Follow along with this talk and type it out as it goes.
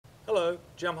Hello,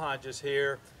 Jim Hodges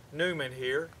here, Newman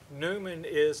here. Newman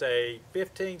is a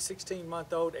 15,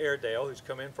 16-month-old Airedale who's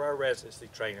come in for our residency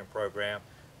training program.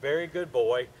 Very good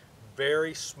boy,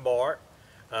 very smart,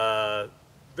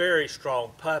 very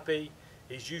strong puppy.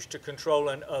 He's used to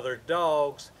controlling other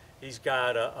dogs. He's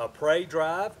got a prey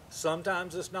drive.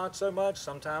 Sometimes it's not so much,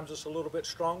 sometimes it's a little bit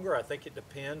stronger. I think it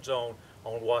depends on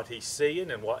what he's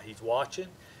seeing and what he's watching.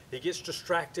 He gets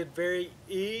distracted very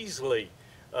easily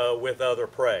with other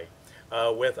prey,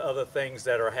 with other things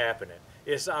that are happening.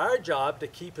 It's our job to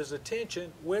keep his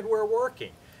attention when we're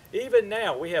working. Even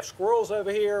now, we have squirrels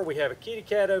over here, we have a kitty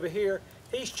cat over here.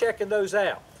 He's checking those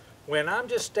out. When I'm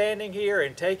just standing here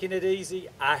and taking it easy,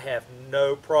 I have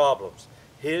no problems.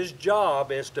 His job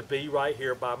is to be right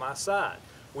here by my side.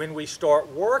 When we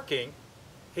start working,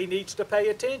 he needs to pay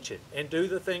attention and do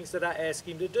the things that I ask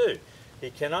him to do. He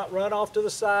cannot run off to the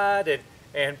side,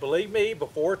 and believe me,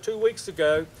 before 2 weeks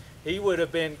ago, he would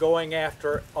have been going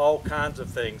after all kinds of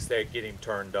things that get him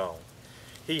turned on.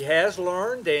 He has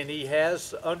learned and he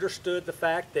has understood the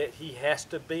fact that he has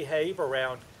to behave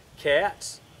around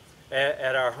cats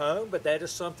at our home, but that is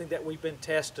something that we've been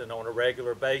testing on a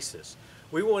regular basis.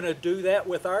 We want to do that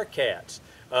with our cats,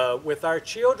 with our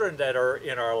children that are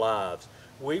in our lives.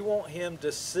 We want him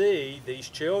to see these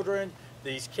children,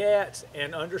 these cats,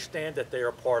 and understand that they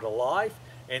are part of life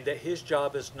and that his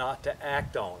job is not to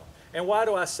act on them. And why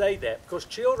do I say that? Because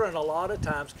children a lot of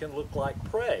times can look like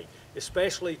prey,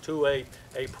 especially to a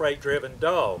prey-driven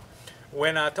dog.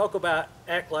 When I talk about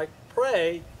act like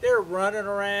prey, they're running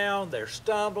around, they're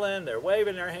stumbling, they're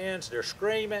waving their hands, they're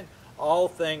screaming, all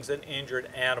things an injured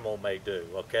animal may do,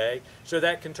 okay? So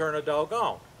that can turn a dog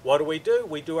on. What do?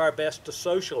 We do our best to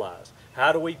socialize.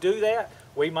 How do we do that?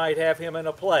 We might have him in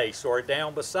a place or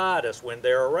down beside us when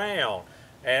they're around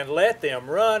and let them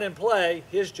run and play.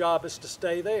 His job is to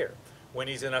stay there. When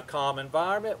he's in a calm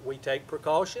environment, we take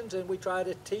precautions and we try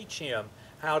to teach him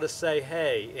how to say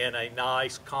hey in a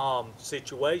nice, calm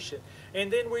situation,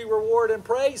 and then we reward and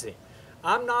praise him.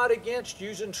 I'm not against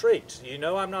using treats. You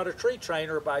know I'm not a treat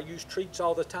trainer, but I use treats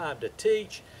all the time to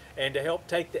teach and to help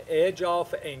take the edge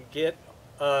off and get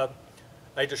a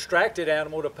distracted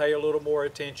animal to pay a little more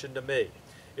attention to me.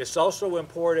 It's also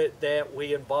important that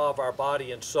we involve our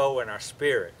body and soul and our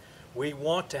spirit. We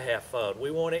want to have fun. We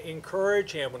want to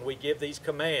encourage him when we give these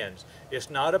commands. It's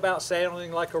not about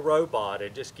sounding like a robot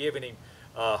and just giving him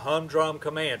humdrum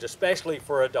commands, especially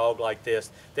for a dog like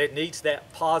this that needs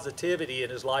that positivity in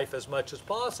his life as much as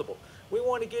possible. We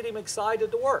want to get him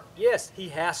excited to work. Yes, he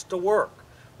has to work.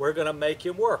 We're going to make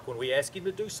him work. When we ask him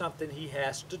to do something, he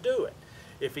has to do it.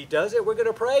 If he does it, we're going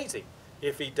to praise him.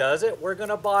 If he does it, we're going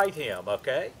to bite him,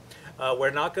 okay?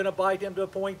 We're not going to bite him to a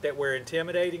point that we're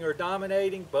intimidating or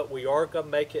dominating, but we are going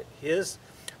to make it his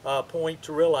point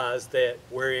to realize that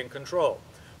we're in control.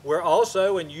 We're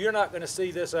also, and you're not going to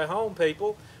see this at home,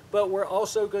 people, but we're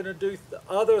also going to do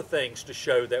other things to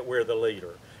show that we're the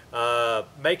leader.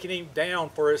 Making him down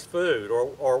for his food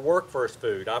or work for his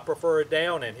food. I prefer a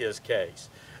down in his case.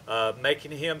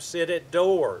 Making him sit at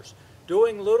doors.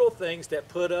 Doing little things that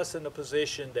put us in the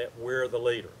position that we're the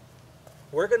leader.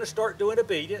 We're going to start doing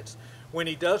obedience. When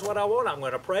he does what I want, I'm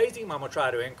going to praise him. I'm going to try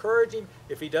to encourage him.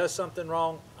 If he does something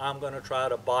wrong, I'm going to try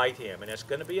to bite him. And it's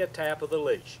going to be a tap of the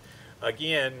leash.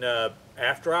 Again,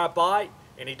 after I bite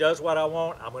and he does what I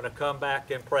want, I'm going to come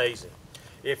back and praise him.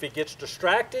 If he gets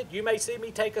distracted, you may see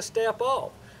me take a step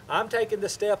off. I'm taking the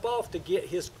step off to get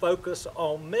his focus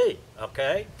on me,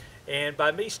 okay? And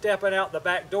by me stepping out the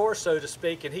back door, so to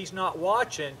speak, and he's not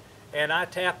watching, and I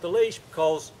tap the leash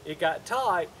because it got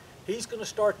tight, he's going to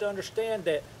start to understand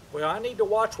that, well, I need to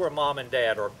watch where mom and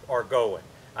dad are going.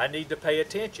 I need to pay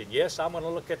attention. Yes, I'm going to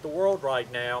look at the world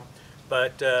right now,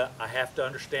 but I have to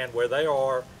understand where they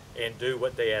are and do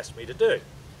what they ask me to do.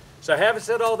 So having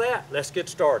said all that, let's get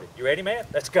started. You ready, man?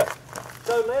 Let's go.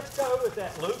 So let's go with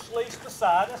that loose leash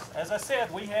beside us. As I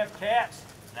said, we have cats.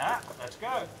 Now, let's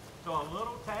go. So a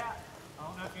little tap. I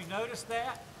don't know if you noticed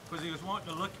that, because he was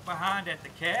wanting to look behind at the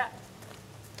cat.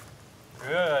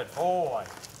 Good boy.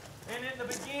 And in the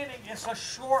beginning, it's a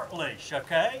short leash,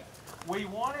 okay? We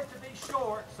want it to be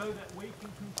short so that we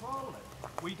can control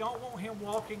it. We don't want him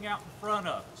walking out in front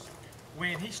of us.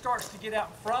 When he starts to get out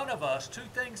in front of us, two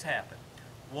things happen.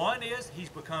 One is he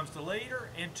becomes the leader,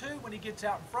 and two, when he gets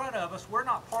out in front of us, we're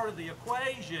not part of the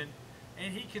equation,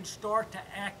 and he can start to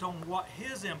act on what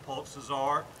his impulses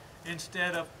are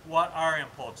instead of what our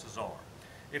impulses are.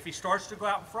 If he starts to go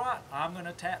out in front, I'm going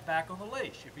to tap back on the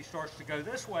leash. If he starts to go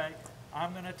this way,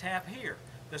 I'm going to tap here.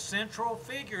 The central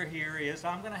figure here is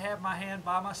I'm going to have my hand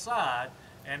by my side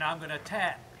and I'm going to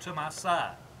tap to my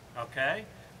side, okay?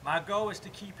 My goal is to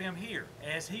keep him here.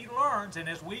 As he learns and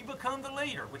as we become the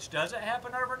leader, which doesn't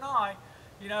happen overnight,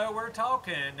 you know, we're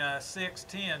talking 6,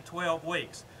 10, 12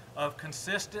 weeks of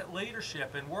consistent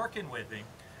leadership and working with him.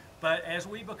 But as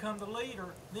we become the leader,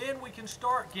 then we can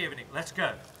start giving him, let's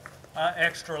go,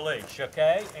 extra leash,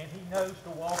 okay? And he knows to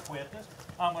walk with us.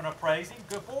 I'm going to praise him,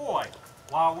 good boy,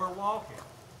 while we're walking.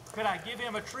 Could I give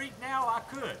him a treat now? I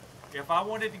could. If I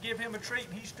wanted to give him a treat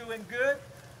and he's doing good,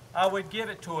 I would give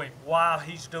it to him while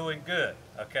he's doing good,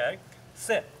 okay?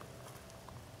 Sit.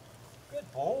 Good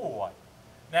boy.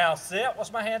 Now sit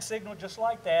was my hand signal just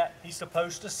like that. He's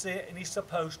supposed to sit and he's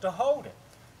supposed to hold it.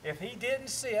 If he didn't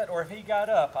sit or if he got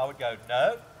up, I would go,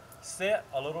 no, sit,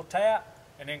 a little tap,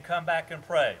 and then come back and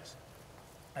praise.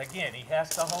 Again, he has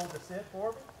to hold the sit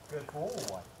for me. Good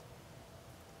boy.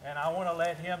 And I want to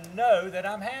let him know that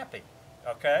I'm happy,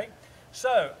 okay?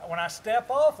 So when I step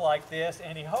off like this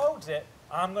and he holds it,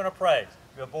 I'm going to praise.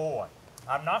 Good boy.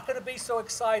 I'm not going to be so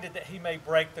excited that he may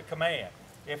break the command.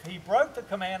 If he broke the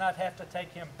command, I'd have to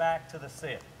take him back to the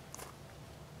sit.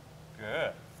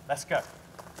 Good. Let's go.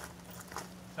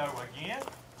 So again,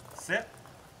 sit.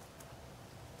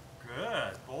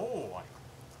 Good boy.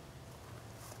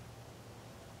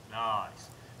 Nice.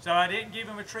 So I didn't give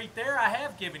him a treat there. I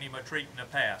have given him a treat in the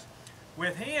past.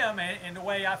 With him, and the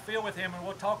way I feel with him, and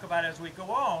we'll talk about it as we go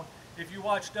on, if you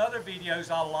watched other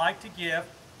videos, I like to give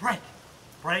break.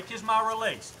 Break is my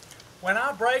release. When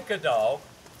I break a dog,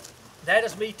 that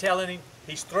is me telling him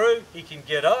he's through, he can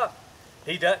get up,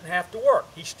 he doesn't have to work.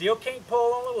 He still can't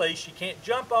pull on the leash, he can't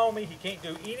jump on me, he can't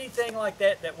do anything like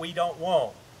that that we don't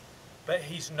want. But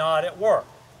he's not at work.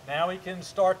 Now he can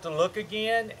start to look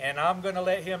again, and I'm going to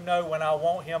let him know when I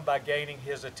want him by gaining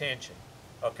his attention.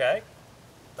 Okay?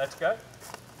 Let's go.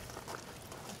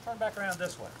 Let's turn back around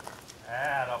this way.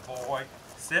 Attaboy.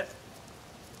 Sit.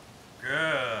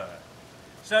 Good.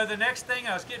 So the next thing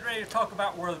I was getting ready to talk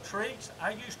about were the treats.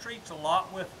 I use treats a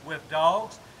lot with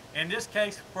dogs. In this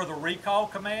case for the recall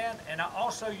command, and I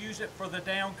also use it for the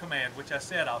down command, which I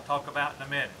said I'll talk about in a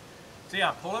minute. See,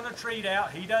 I'm pulling a treat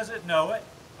out. He doesn't know it,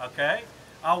 okay?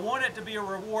 I want it to be a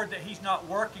reward that he's not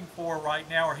working for right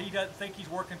now, or he doesn't think he's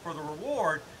working for the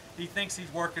reward. He thinks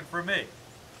he's working for me.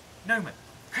 Newman,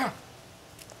 come.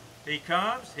 He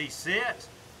comes, he sits.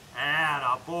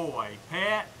 Attaboy.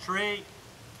 Pet, treat,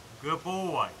 good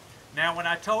boy. Now when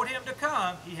I told him to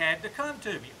come, he had to come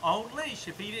to me. On leash,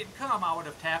 if he didn't come, I would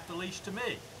have tapped the leash to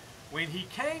me. When he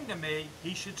came to me,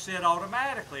 he should sit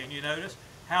automatically, and you notice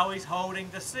how he's holding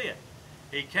the sit.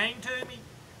 He came to me,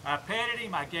 I petted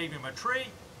him, I gave him a treat,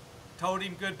 told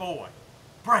him good boy.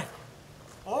 Break.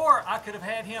 Or I could have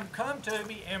had him come to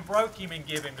me and broke him and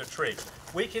give him the treat.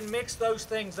 We can mix those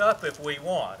things up if we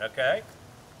want, okay?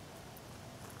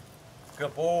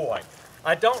 Good boy.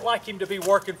 I don't like him to be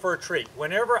working for a treat.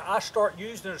 Whenever I start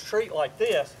using a treat like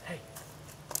this, hey,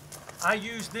 I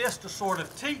use this to sort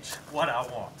of teach what I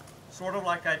want, sort of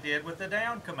like I did with the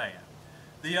down command.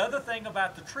 The other thing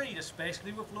about the treat,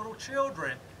 especially with little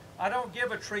children, I don't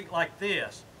give a treat like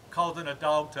this, causing a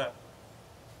dog to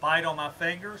bite on my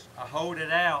fingers. I hold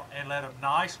it out and let him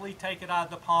nicely take it out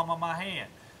of the palm of my hand.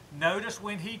 Notice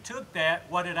when he took that,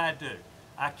 what did I do?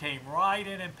 I came right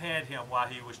in and pet him while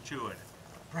he was chewing it.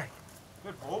 Break.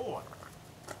 Good boy.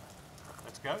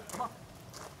 Let's go. Come on.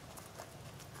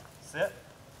 Sit.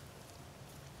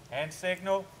 Hand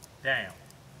signal. Down.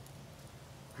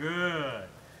 Good.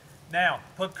 Now,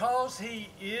 because he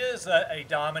is a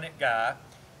dominant guy,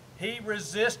 he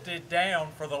resisted down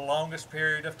for the longest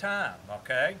period of time,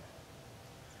 okay?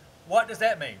 What does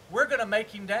that mean? We're going to make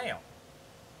him down,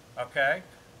 okay?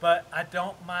 But I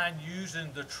don't mind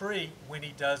using the treat when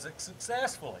he does it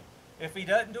successfully. If he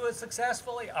doesn't do it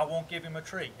successfully, I won't give him a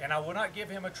treat. And I will not give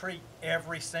him a treat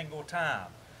every single time.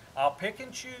 I'll pick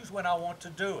and choose when I want to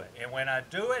do it. And when I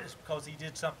do it, it's because he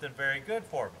did something very good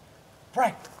for me.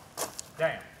 Break.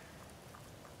 Down.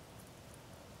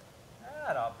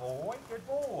 Attaboy. Good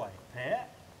boy.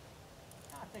 Pet.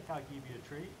 I think I'll give you a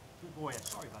treat. Good boy.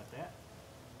 Sorry about that.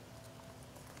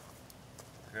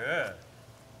 Good.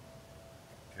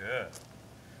 Good.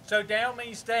 So down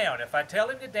means down. If I tell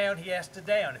him to down, he has to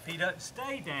down. If he doesn't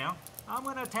stay down, I'm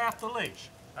going to tap the leash.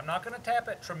 I'm not going to tap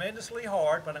it tremendously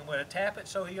hard, but I'm going to tap it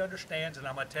so he understands, and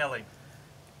I'm going to tell him,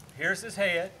 here's his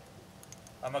head.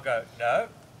 I'm going to go, no,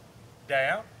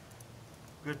 down,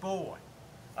 good boy.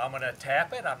 I'm going to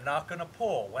tap it. I'm not going to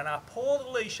pull. When I pull the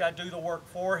leash, I do the work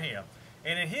for him.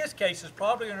 And in his case, it's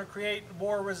probably going to create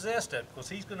more resistance because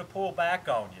he's going to pull back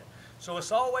on you. So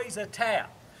it's always a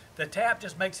tap. The tap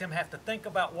just makes him have to think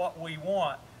about what we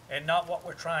want and not what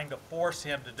we're trying to force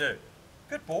him to do.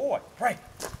 Good boy. Break.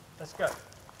 Let's go.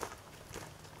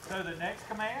 So the next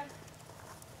command,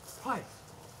 Place.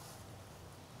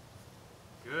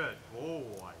 Good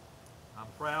boy. I'm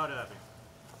proud of him.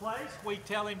 Place, we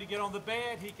tell him to get on the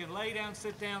bed. He can lay down,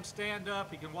 sit down, stand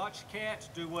up. He can watch cats,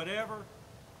 do whatever.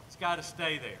 He's got to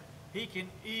stay there. He can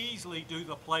easily do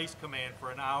the place command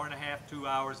for an hour and a half, 2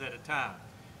 hours at a time.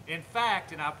 In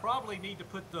fact, and I probably need to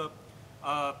put the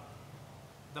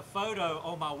photo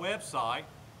on my website,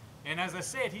 and as I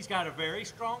said, he's got a very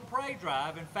strong prey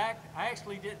drive. In fact, I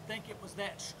actually didn't think it was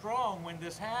that strong when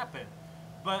this happened,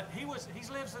 but he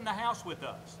lives in the house with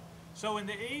us. So in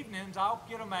the evenings, I'll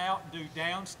get him out and do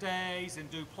downstays and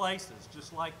do places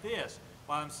just like this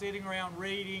while I'm sitting around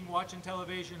reading, watching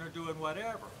television, or doing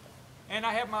whatever. And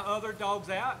I have my other dogs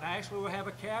out, and I actually will have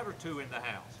a cat or two in the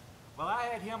house. Well, I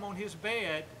had him on his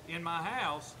bed in my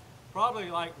house, probably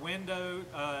like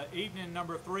evening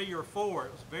number 3 or 4.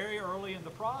 It was very early in the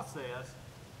process,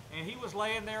 and he was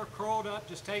laying there curled up,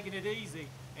 just taking it easy,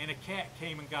 and a cat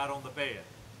came and got on the bed.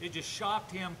 It just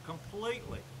shocked him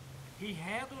completely. He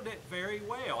handled it very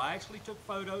well. I actually took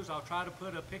photos. I'll try to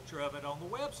put a picture of it on the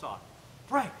website.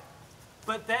 Right.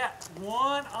 But that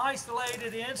one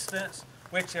isolated instance,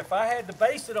 which if I had to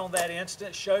base it on that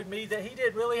instance, showed me that he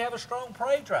did really have a strong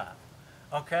prey drive.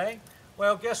 Okay?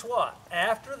 Well, guess what?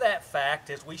 After that fact,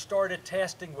 as we started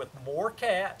testing with more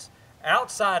cats,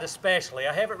 outside especially,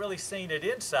 I haven't really seen it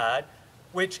inside,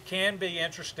 which can be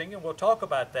interesting, and we'll talk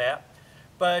about that,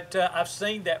 but I've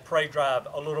seen that prey drive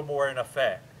a little more in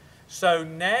effect. So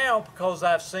now, because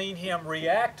I've seen him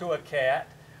react to a cat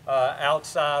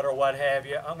outside or what have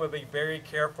you, I'm going to be very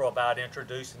careful about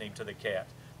introducing him to the cat.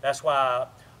 That's why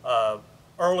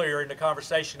earlier in the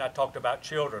conversation I talked about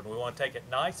children. We want to take it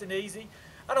nice and easy.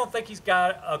 I don't think he's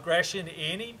got aggression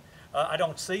in him. I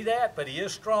don't see that, but he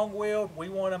is strong-willed. We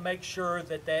want to make sure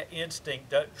that that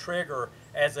instinct doesn't trigger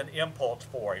as an impulse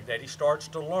for him, that he starts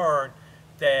to learn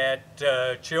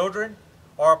that children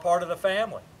are a part of the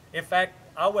family. In fact,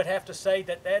 I would have to say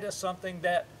that that is something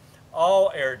that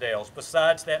all Airedales,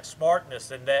 besides that smartness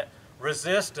and that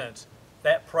resistance,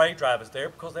 that prey drive is there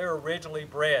because they're originally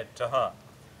bred to hunt.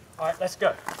 All right, let's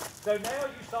go. So now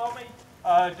you saw me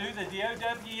do the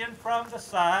DOW in from the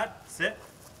side. Sit.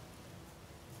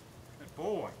 Good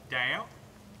boy. Down.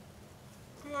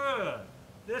 Good.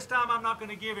 This time I'm not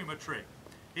going to give him a trick.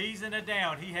 He's in a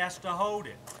down. He has to hold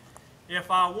it.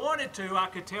 If I wanted to, I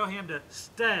could tell him to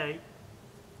stay.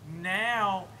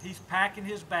 Now he's packing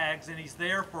his bags and he's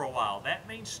there for a while. That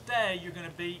means stay. You're going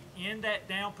to be in that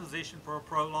down position for a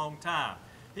prolonged time.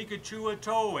 He could chew a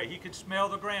toy. He could smell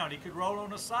the ground. He could roll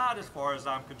on the side as far as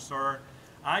I'm concerned.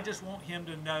 I just want him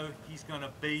to know he's going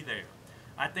to be there.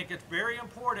 I think it's very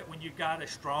important when you've got a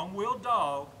strong-willed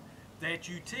dog that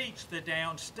you teach the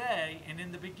down stay, and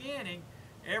in the beginning,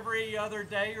 every other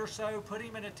day or so, put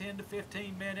him in a 10 to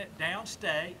 15 minute down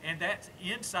stay, and that's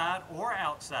inside or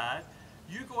outside.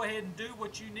 You go ahead and do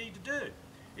what you need to do.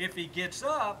 If he gets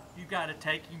up, you've got to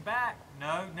take him back.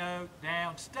 No, no,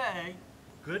 down, stay.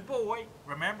 Good boy.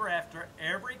 Remember, after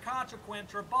every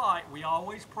consequence or bite, we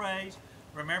always praise.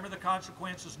 Remember the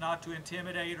consequences not to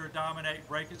intimidate or dominate,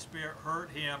 break his spirit, hurt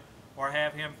him, or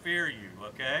have him fear you,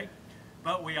 okay?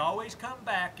 But we always come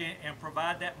back and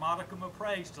provide that modicum of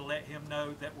praise to let him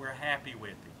know that we're happy with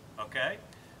him, okay?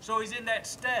 So he's in that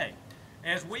stay.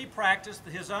 As we practiced,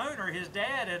 his owner, his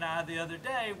dad and I the other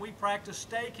day, we practiced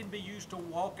stay can be used to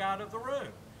walk out of the room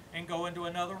and go into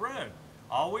another room.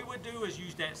 All we would do is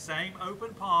use that same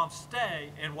open palm, stay,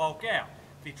 and walk out.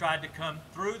 If he tried to come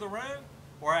through the room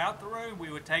or out the room,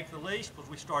 we would take the leash, because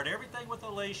we start everything with the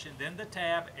leash and then the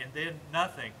tab and then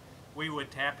nothing. We would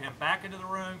tap him back into the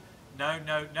room, no,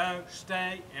 no, no,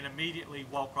 stay, and immediately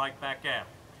walk right back out.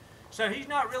 So he's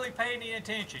not really paying any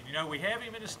attention. You know, we have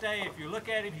him in a stay. If you look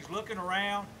at him, he's looking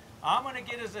around. I'm going to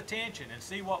get his attention and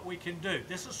see what we can do.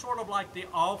 This is sort of like the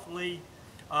off-lead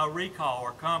recall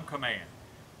or come command.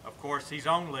 Of course, he's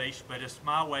on leash, but it's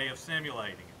my way of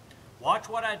simulating it. Watch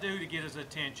what I do to get his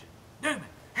attention. Newman,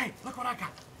 hey, look what I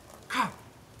got. Come.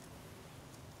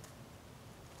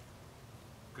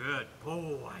 Good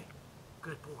boy.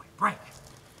 Good boy. Break.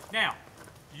 Now,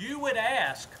 you would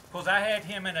ask, because I had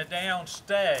him in a down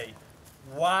stay,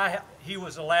 why he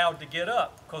was allowed to get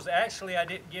up, because actually I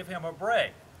didn't give him a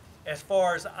break. As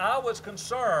far as I was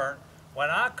concerned, when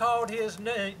I called his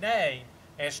name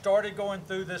and started going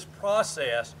through this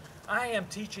process, I am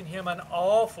teaching him an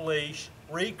off-leash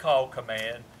recall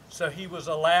command, so he was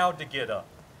allowed to get up.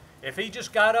 If he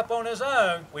just got up on his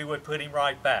own, we would put him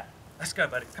right back. Let's go,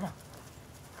 buddy. Come on.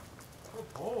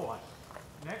 Good boy.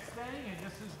 Next thing, and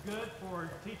this is good for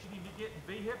teaching him to get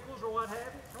in vehicles or what have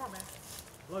you. Come on, man.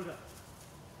 Load up.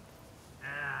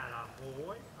 Atta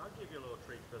boy. I'll give you a little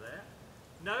treat for that.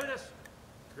 Notice.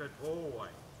 Good boy.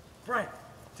 break.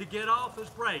 To get off is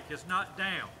break, it's not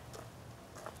down.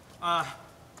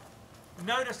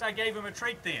 Notice I gave him a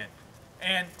treat then,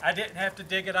 and I didn't have to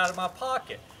dig it out of my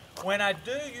pocket. When I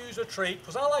do use a treat,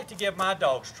 because I like to give my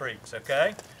dogs treats,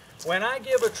 okay? When I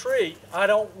give a treat, I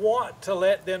don't want to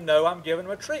let them know I'm giving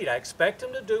them a treat. I expect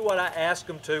them to do what I ask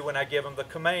them to when I give them the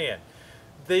command.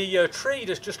 The treat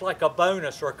is just like a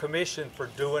bonus or a commission for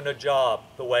doing a job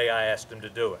the way I asked them to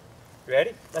do it.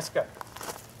 Ready? Let's go.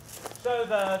 So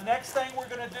the next thing we're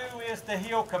going to do is the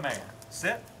heel command.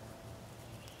 Sit.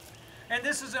 And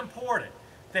this is important.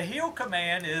 The heel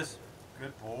command is,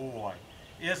 good boy,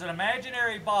 is an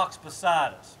imaginary box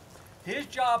beside us. His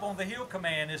job on the heel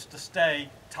command is to stay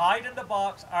tight in the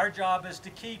box. Our job is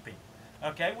to keep him.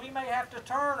 Okay, we may have to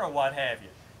turn or what have you.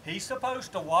 He's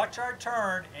supposed to watch our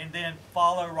turn and then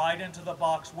follow right into the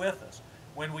box with us.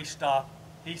 When we stop,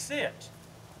 he sits.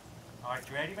 All right,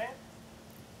 you ready, man?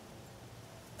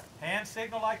 Hand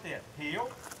signal like this, heel.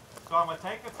 So I'm going to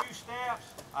take a few steps.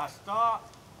 I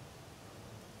stop.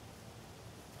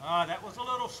 That was a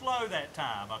little slow that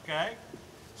time, okay?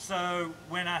 So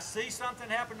when I see something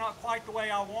happen not quite the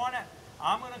way I want it,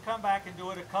 I'm going to come back and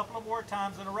do it a couple of more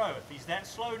times in a row. If he's that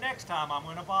slow next time, I'm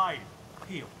going to bite him.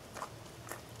 Heel.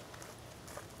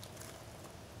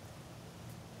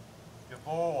 Good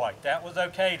boy. That was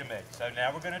okay to me. So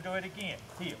now we're going to do it again.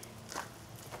 Heel.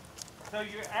 So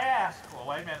you ask, well,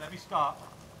 wait a minute, let me stop.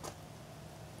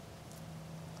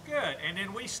 Good. And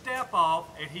then we step off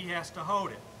and he has to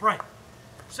hold it. Break.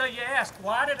 So you ask,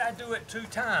 why did I do it 2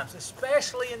 times?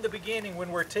 Especially in the beginning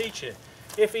when we're teaching.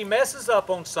 If he messes up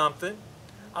on something,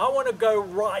 I want to go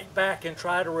right back and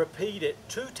try to repeat it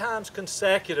 2 times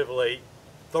consecutively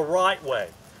the right way.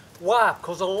 Why?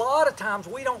 Because a lot of times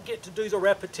we don't get to do the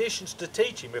repetitions to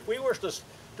teach him. If we were to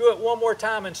do it one more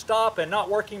time and stop and not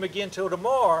work him again till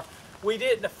tomorrow, we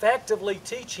didn't effectively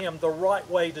teach him the right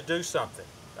way to do something.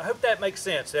 I hope that makes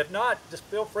sense. If not, just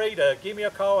feel free to give me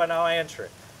a call and I'll answer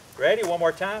it. Ready? One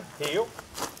more time. Heel.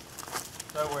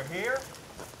 So we're here.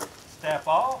 Step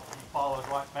off. He follows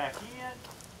right back in.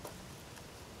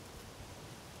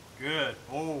 Good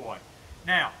boy.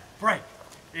 Now, break.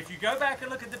 If you go back and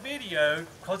look at the video,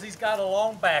 because he's got a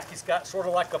long back, he's got sort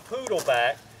of like a poodle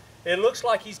back, it looks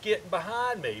like he's getting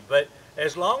behind me. But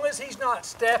as long as he's not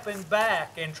stepping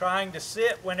back and trying to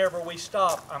sit whenever we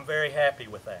stop, I'm very happy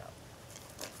with that.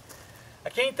 I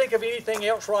can't think of anything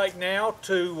else right now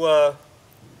to...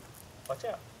 Watch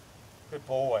out. Good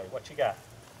boy. What you got?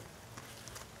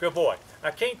 Good boy.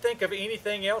 I can't think of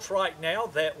anything else right now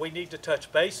that we need to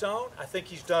touch base on. I think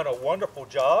he's done a wonderful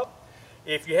job.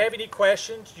 If you have any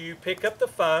questions, you pick up the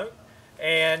phone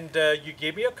and you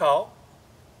give me a call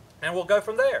and we'll go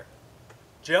from there.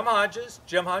 Jim Hodges,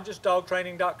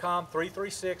 HodgesDogTraining.com,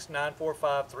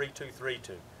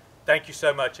 336-945-3232. Thank you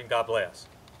so much and God bless.